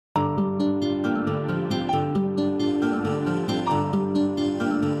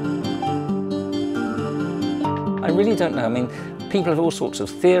really don't know. I mean, people have all sorts of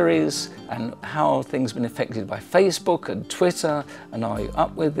theories and how things have been affected by Facebook and Twitter, and are you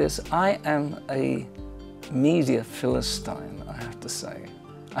up with this? I am a media philistine, I have to say.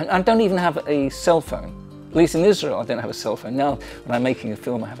 I don't even have a cell phone. At least in Israel, I don't have a cell phone. Now, when I'm making a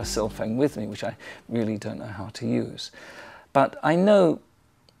film, I have a cell phone with me, which I really don't know how to use. But I know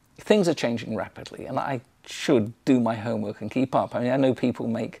things are changing rapidly, and I should do my homework and keep up. I mean, I know people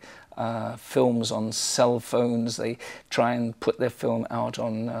make films on cell phones. They try and put their film out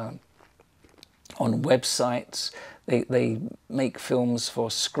on websites. They make films for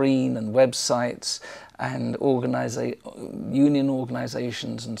screen and websites and union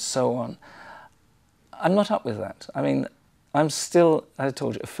organizations and so on. I'm not up with that. I mean, I'm still, as I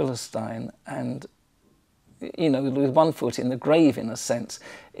told you, a Philistine, and you know, with one foot in the grave in a sense,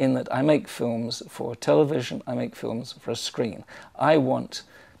 in that I make films for television, I make films for a screen. I want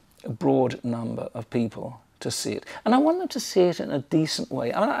a broad number of people to see it, and I want them to see it in a decent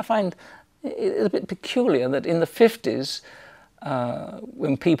way. I mean, I find it a bit peculiar that in the 50s,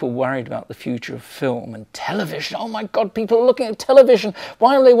 when people worried about the future of film and television, oh my God, people are looking at television,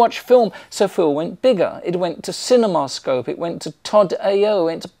 why don't they watch film? So film went bigger. It went to CinemaScope, it went to Todd AO, it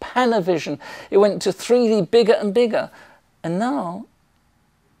went to Panavision, it went to 3D bigger and bigger. And now,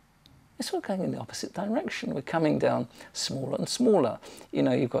 it's sort of going in the opposite direction. We're coming down smaller and smaller. You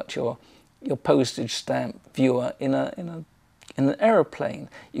know, you've got your postage stamp viewer in an aeroplane.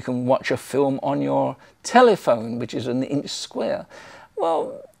 You can watch a film on your telephone, which is an inch square.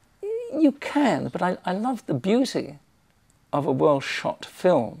 Well, you can, but I love the beauty of a well-shot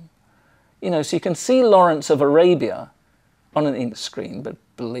film. You know, so you can see Lawrence of Arabia on an inch screen, but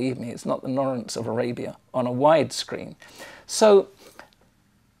believe me, it's not the Lawrence of Arabia on a wide screen. So,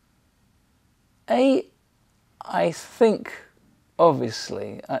 I think,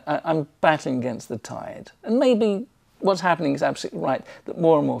 obviously, I'm battling against the tide, and maybe what's happening is absolutely right, that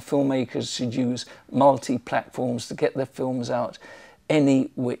more and more filmmakers should use multi-platforms to get their films out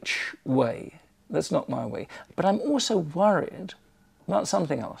any which way. That's not my way. But I'm also worried about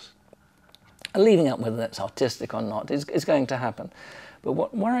something else. Leaving out whether that's artistic or not is going to happen. But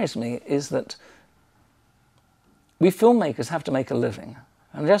what worries me is that we filmmakers have to make a living.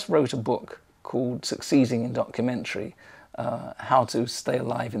 I just wrote a book called Succeeding in Documentary, How to Stay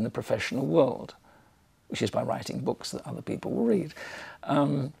Alive in the Professional World, which is by writing books that other people will read.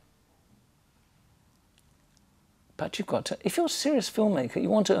 But you've got to, if you're a serious filmmaker, you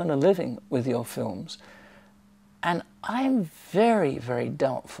want to earn a living with your films. And I'm very, very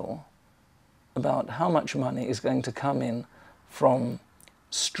doubtful about how much money is going to come in from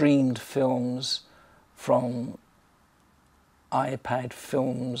streamed films, from iPad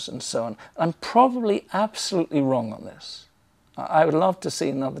films and so on. I'm probably absolutely wrong on this. I would love to see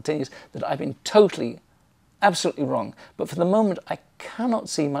in another 10 years that I've been totally, absolutely wrong. But for the moment, I cannot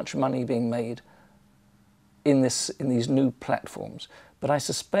see much money being made in these new platforms. But I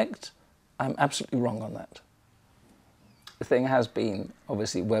suspect I'm absolutely wrong on that. The thing has been,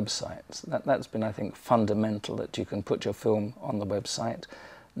 obviously, websites. That's been, I think, fundamental, that you can put your film on the website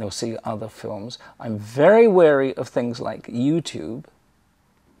and they'll see other films. I'm very wary of things like YouTube,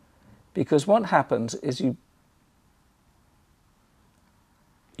 because what happens is you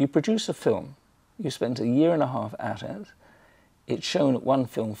produce a film, you spend a year and a half at it, it's shown at one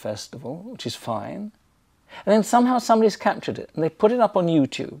film festival, which is fine, and then somehow somebody's captured it and they put it up on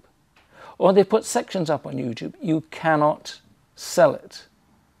YouTube, or they put sections up on YouTube. You cannot sell it.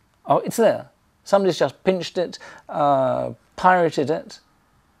 Oh, it's there. Somebody's just pinched it, pirated it.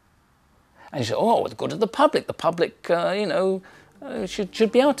 And you say, oh, it's good to the public. The public, you know,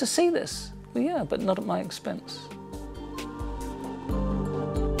 should be able to see this. Well, yeah, but not at my expense.